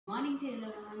morning,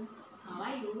 children. How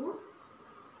are you?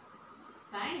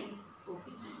 Fine.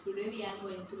 Okay. Today we are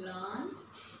going to learn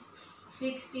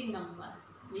 16 number.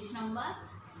 Which number?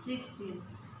 16.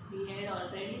 We had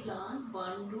already learned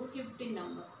 1 to 15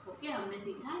 number. Okay, हमने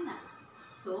सीखा है ना.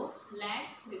 So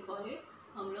let's recall it.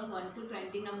 हम लोग 1 to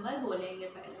 20 number बोलेंगे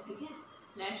पहले, ठीक है?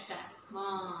 Let's start.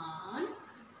 1,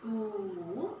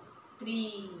 2,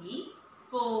 3,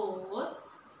 4,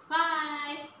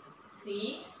 5,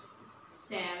 6,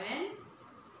 7,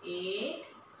 8,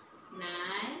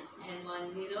 9 and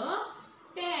 1 0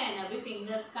 10. अभी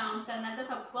फिंगर्स काउंट करना तो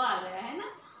सबको आ गया है ना.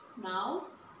 Now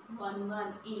 1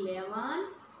 1 11,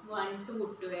 1 2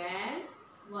 12,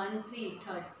 1 3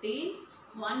 13,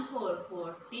 1 4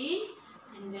 14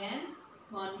 and then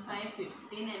 1 5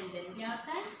 15 and then क्या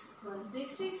होता है 1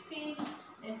 6 16.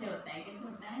 ऐसे होता है. कितना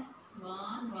होता है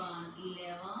 1 1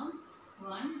 11,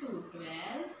 1 2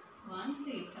 12, 1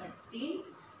 3 13,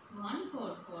 1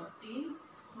 4 14,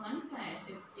 1 5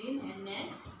 15 and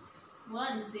next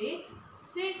 1 6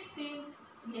 16.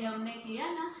 ये हमने किया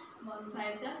ना 1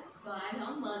 5 तक. तो आज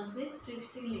हम 1 6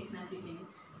 16 लिखना सीखेंगे,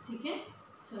 ठीक है.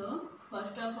 So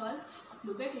first of all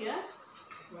look at here.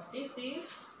 What is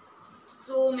this?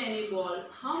 So many balls.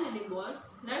 How many balls?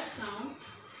 Let's count.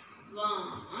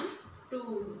 1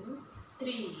 2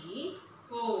 3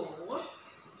 4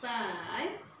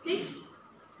 5 6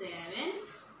 7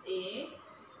 8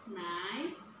 9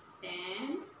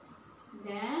 10.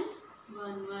 Then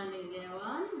 1 1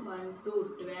 11, 1 2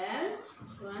 12,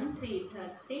 1 3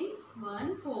 13,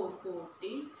 1 4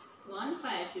 14, 1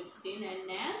 5 15 and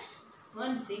next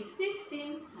 1 6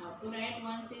 16. How to write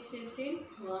 1 6 16?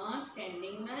 1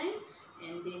 standing line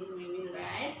and then we will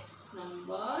write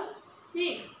number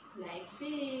 6 like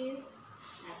this.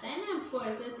 आता है ना आपको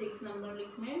ऐसे 6 number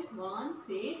लिखने. 1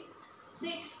 6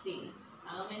 16.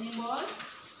 How many balls?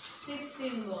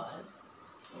 16 balls.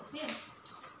 Okay.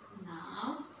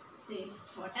 Now see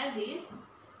what are these?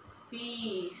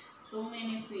 Fish. So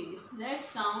many fish.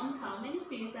 Let's count how many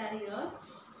fish are here.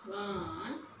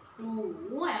 1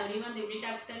 2. Everyone repeat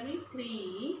after me.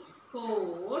 3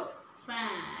 4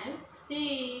 5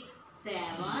 6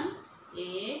 7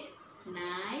 8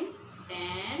 9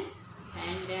 10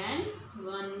 and then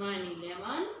 1 1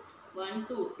 11, 1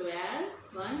 2 12,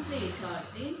 1 3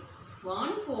 13,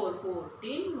 1 4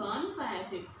 14, 1 5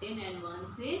 15 and 1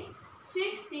 6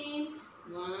 16.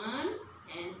 1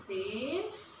 and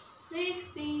 6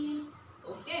 16.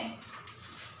 Okay.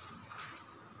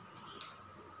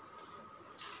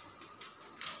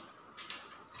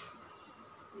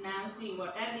 Now see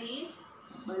what are these?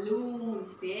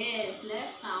 Balloons. Yes,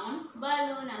 let's count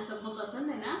balloon. आप सबको पसंद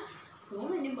है ना? So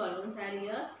many balloons are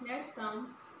here. Let's count.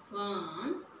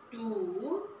 1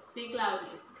 2. Speak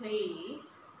loudly. 3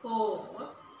 4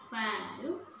 5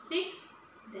 6.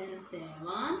 Then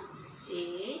 7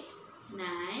 8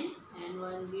 9 and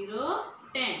 1 0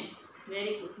 10.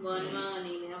 Very good. 1 1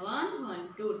 11,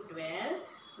 1 2 12,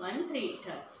 1 3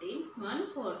 13, 1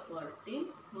 4 14,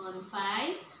 1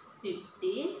 5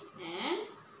 15 and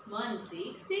 1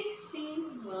 6 16.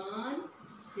 1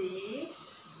 6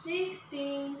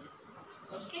 16.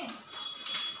 Okay.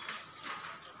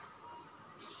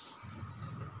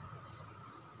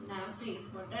 Now see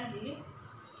what are these?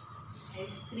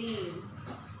 Ice cream.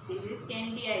 This is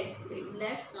candy ice cream.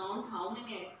 Let's count how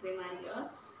many ice cream are here.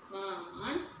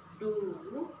 1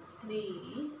 2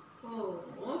 3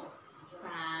 4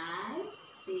 5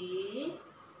 6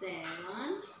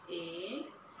 7 8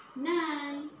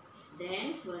 9. Then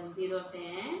 1 0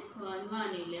 10, 1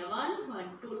 1 11, 1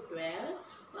 2 12,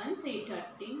 1 3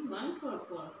 13, 1 4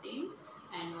 14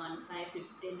 and 1 5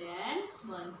 15 and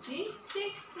 1 6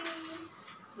 16.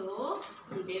 So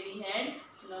today we had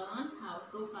learned how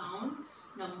to count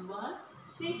number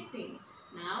 16.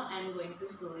 Now I am going to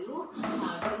show you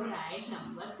how to write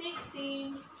number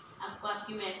 16. आपको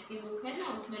आपकी maths की book है ना,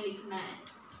 उसमें लिखना है,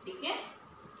 ठीक है.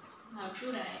 How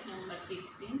to write number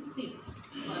 16. See,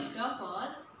 first of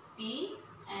all T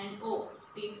and O.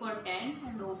 T for tens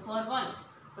and O for ones.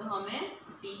 तो हमें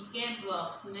T के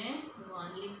बॉक्स में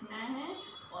 1 लिखना है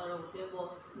और O के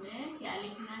बॉक्स में क्या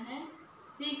लिखना है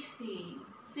 16.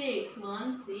 6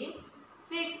 1 6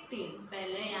 16.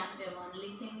 पहले यहाँ पे 1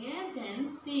 लिखेंगे then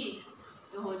 6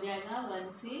 तो हो जाएगा 1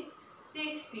 6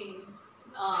 16.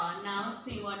 Now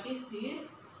see what is this?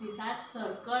 These are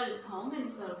circles. How many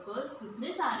circles?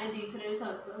 कितने सारे दिख रहे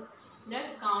circle.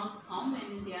 Let's count how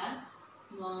many there are.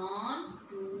 1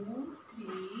 2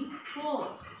 3 4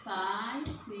 5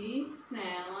 6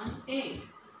 7 8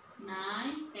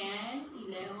 9 10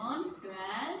 11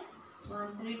 12,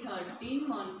 1 3 13,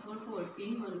 1 4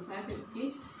 14, 1 5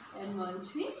 15 and 1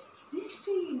 6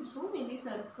 16. So many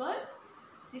circles.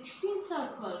 16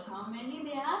 circles. How many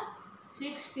there are?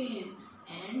 16.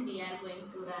 And we are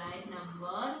going to write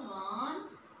number 1,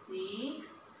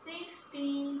 6,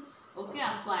 16. Okay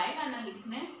आपको आएगा ना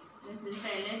लिखने? जैसे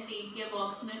पहले टी के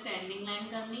बॉक्स में स्टैंडिंग लाइन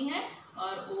करनी है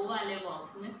और ओ वाले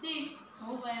बॉक्स में 6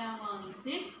 हो गया. 1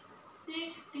 6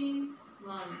 16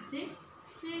 1 6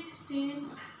 16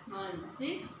 1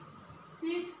 6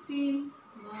 16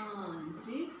 1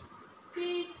 6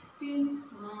 16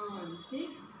 1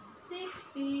 6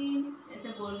 16. ऐसे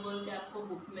बोल बोल के आपको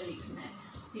बुक में लिखना है.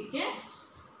 ठीक है,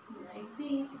 right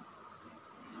the.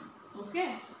 Okay,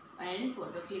 and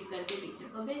photo click करके टीचर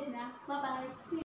को भेजना. Bye bye.